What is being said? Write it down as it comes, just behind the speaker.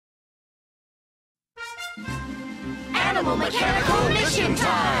Animal Mechanical Mission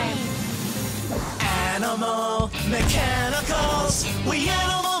Time! Animal Mechanicals, we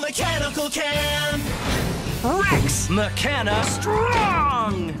Animal Mechanical can! Rex Mechana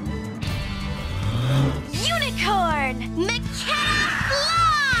strong! Unicorn! Mechana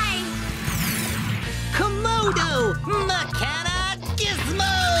fly! Komodo! Mechana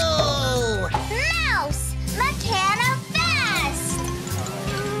gizmo! Mouse! Mechana fast!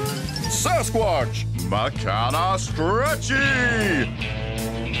 Sasquatch! Mechana stretchy!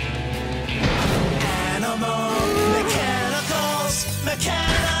 Animal Mechanicals,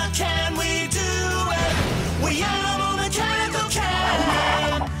 Mechana can we do it? We Animal Mechanical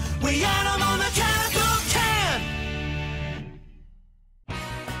can! We Animal Mechanical can!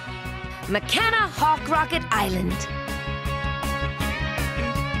 Mechana Hawk Rocket Island.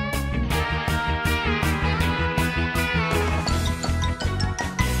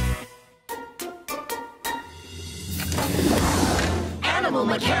 Animal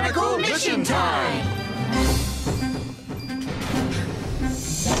Mechanical Mission Time!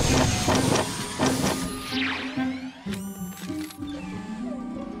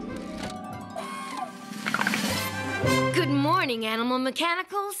 Good morning, Animal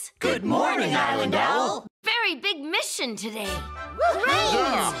Mechanicals. Good morning, Island Owl! Very big mission today.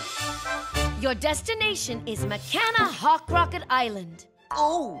 Yeah. Your destination is Mechana Hawk Rocket Island.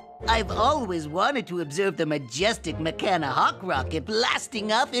 Oh, I've always wanted to observe the majestic Mechana Hawk Rocket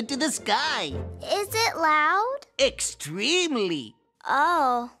blasting up into the sky. Is it loud? Extremely.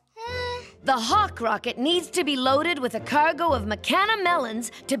 Oh. The Hawk Rocket needs to be loaded with a cargo of Mechana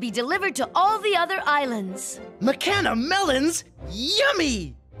melons to be delivered to all the other islands. Mechana melons?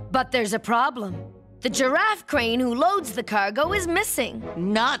 Yummy! But there's a problem. The giraffe crane who loads the cargo is missing.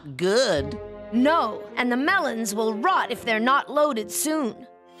 Not good. No, and the melons will rot if they're not loaded soon.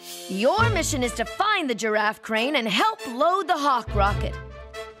 Your mission is to find the giraffe crane and help load the Hawk Rocket.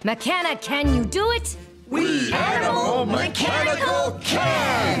 Mechana, can you do it? We Animal Mechanical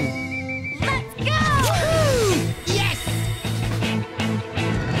can! Let's go! Yes!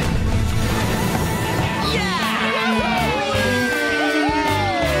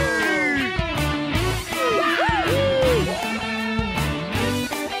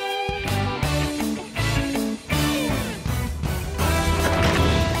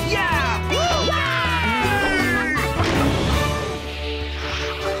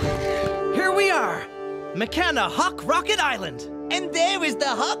 Here we are, Mechana Hawk Rocket Island. And there is the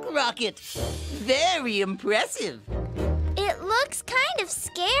Hawk Rocket. Very impressive. It looks kind of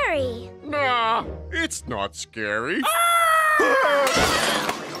scary. Nah, it's not scary.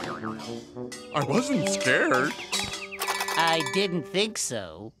 I wasn't scared. I didn't think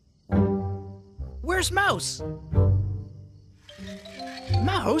so. Where's Mouse?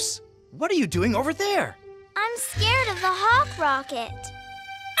 Mouse, what are you doing over there? I'm scared of the Hawk Rocket.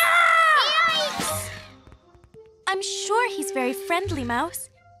 Yikes! I'm sure he's very friendly, Mouse.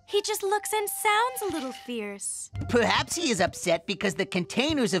 He just looks and sounds a little fierce. Perhaps he is upset because the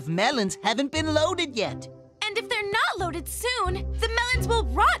containers of melons haven't been loaded yet. And if they're not loaded soon, the melons will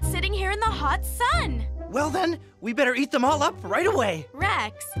rot sitting here in the hot sun. Well then, we better eat them all up right away.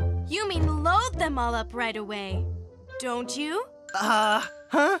 Rex, you mean load them all up right away, don't you? Huh?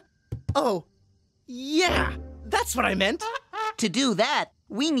 Oh, yeah, that's what I meant. To do that,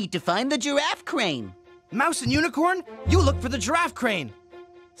 we need to find the giraffe crane. Mouse and Unicorn, you look for the giraffe crane.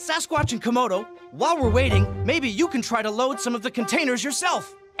 Sasquatch and Komodo, while we're waiting, maybe you can try to load some of the containers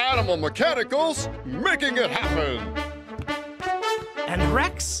yourself. Animal Mechanicals, making it happen! And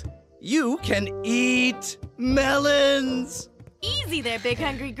Rex, you can eat melons. Easy there, big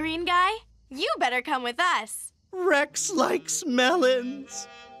hungry green guy. You better come with us. Rex likes melons.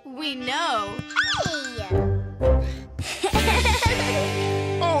 We know.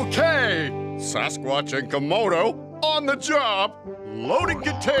 Okay, Sasquatch and Komodo, on the job, loading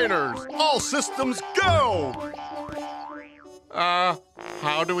containers, all systems go!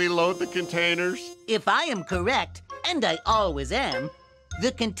 How do we load the containers? If I am correct, and I always am,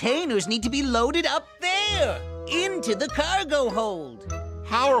 the containers need to be loaded up there, into the cargo hold.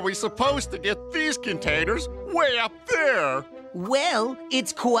 How are we supposed to get these containers way up there? Well,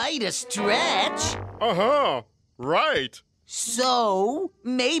 it's quite a stretch. Uh-huh, right. So,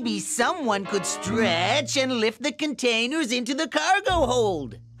 maybe someone could stretch and lift the containers into the cargo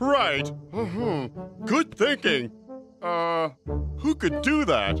hold. Right. Good thinking. Who could do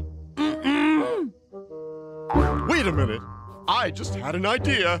that? Wait a minute. I just had an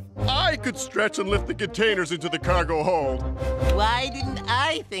idea. I could stretch and lift the containers into the cargo hold. Why didn't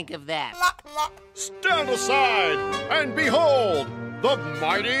I think of that? Stand aside and behold the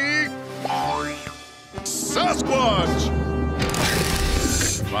mighty Sasquatch!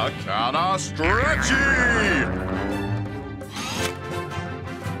 Mechana stretchy!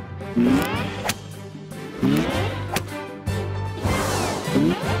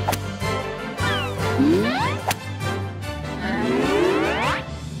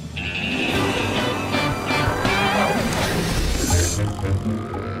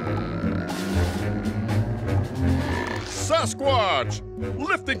 Sasquatch!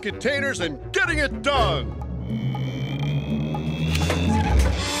 Lifting containers and getting it done!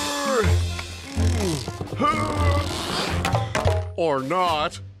 Or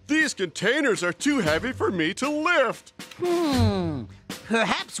not. These containers are too heavy for me to lift.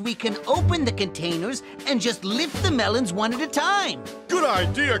 Perhaps we can open the containers and just lift the melons one at a time. Good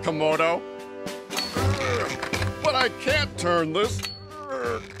idea, Komodo. But I can't turn this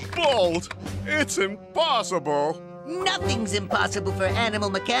bolt. It's impossible. Nothing's impossible for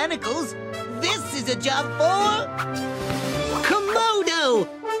animal mechanicals. This is a job for Komodo!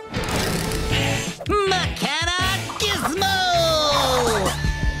 Mechana Gizmo!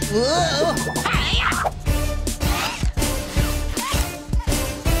 Whoa! Hi-ya!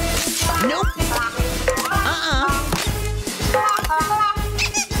 Nope.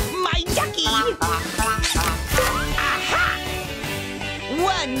 My ducky! Aha!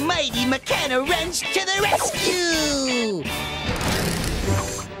 One mighty Mechana wrench to the rescue!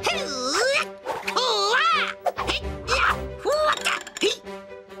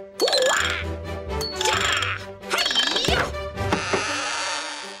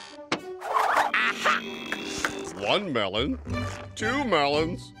 One melon, 2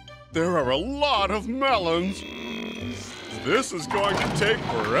 melons. There are a lot of melons. This is going to take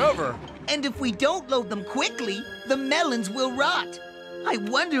forever. And if we don't load them quickly, the melons will rot. I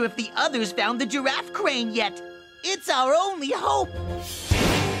wonder if the others found the giraffe crane yet. It's our only hope.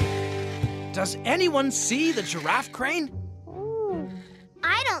 Does anyone see the giraffe crane?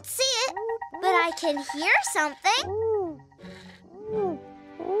 I don't see it, but I can hear something.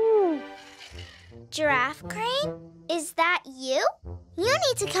 Giraffe crane? Is that you? You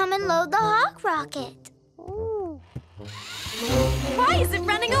need to come and load the hawk rocket. Why is it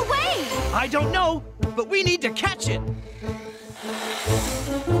running away? I don't know, but we need to catch it.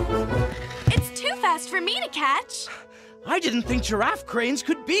 It's too fast for me to catch. I didn't think giraffe cranes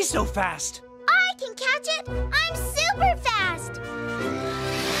could be so fast. I can catch it. I'm super fast.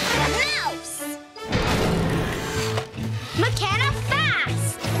 Mouse! Mechana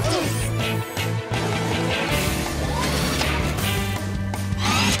fast!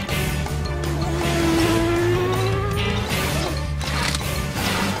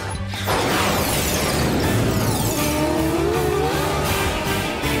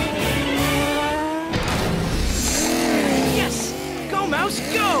 Yes! Go, Mouse,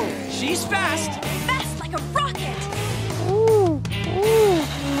 go! She's fast. Fast like a rocket.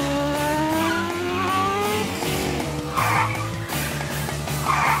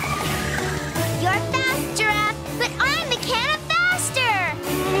 You're fast, Giraffe, but I'm Mechana faster!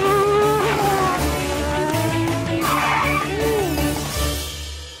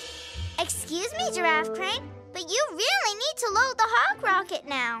 Excuse me, Giraffe Crane, but you really need to load the hawk rocket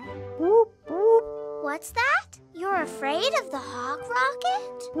now. What's that? You're afraid of the hawk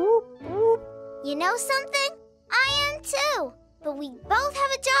rocket? You know something? I am too, but we both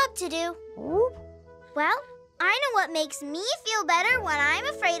have a job to do. Well, I know what makes me feel better when I'm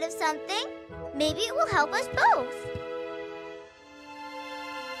afraid of something. Maybe it will help us both.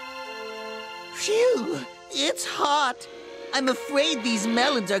 Phew, it's hot. I'm afraid these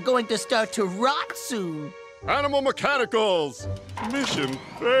melons are going to start to rot soon. Animal mechanicals! Mission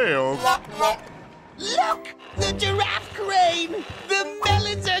failed. Look! The giraffe crane! The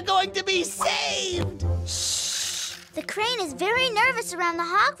melons are going to be saved! The crane is very nervous around the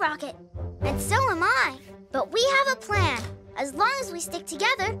hawk rocket, and so am I. But we have a plan. As long as we stick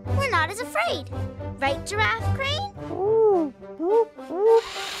together, we're not as afraid. Right, Giraffe Crane?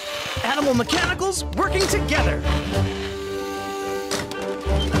 Animal mechanicals working together.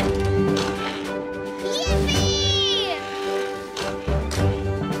 Yippee!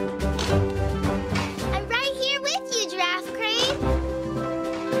 I'm right here with you, Giraffe Crane.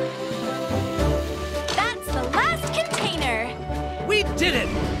 That's the last container. We did it!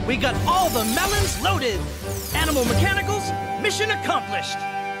 We got all the melons loaded! Animal mechanicals, mission accomplished!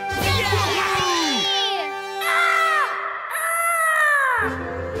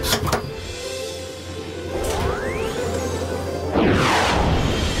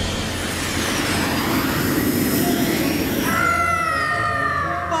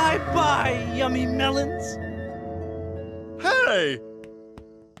 Bye-bye, yummy melons! Hey!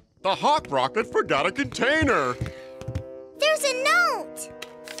 The Hawk Rocket forgot a container. There's a note.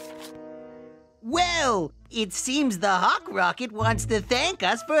 Well, it seems the Hawk Rocket wants to thank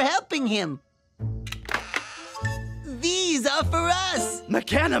us for helping him. These are for us.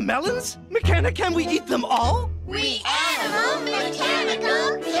 Mechana melons? Mechana, can we eat them all? We animal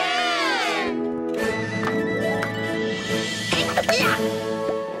mechanical can!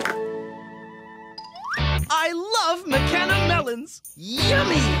 I love Mechana melons.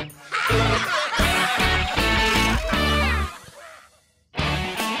 Yummy!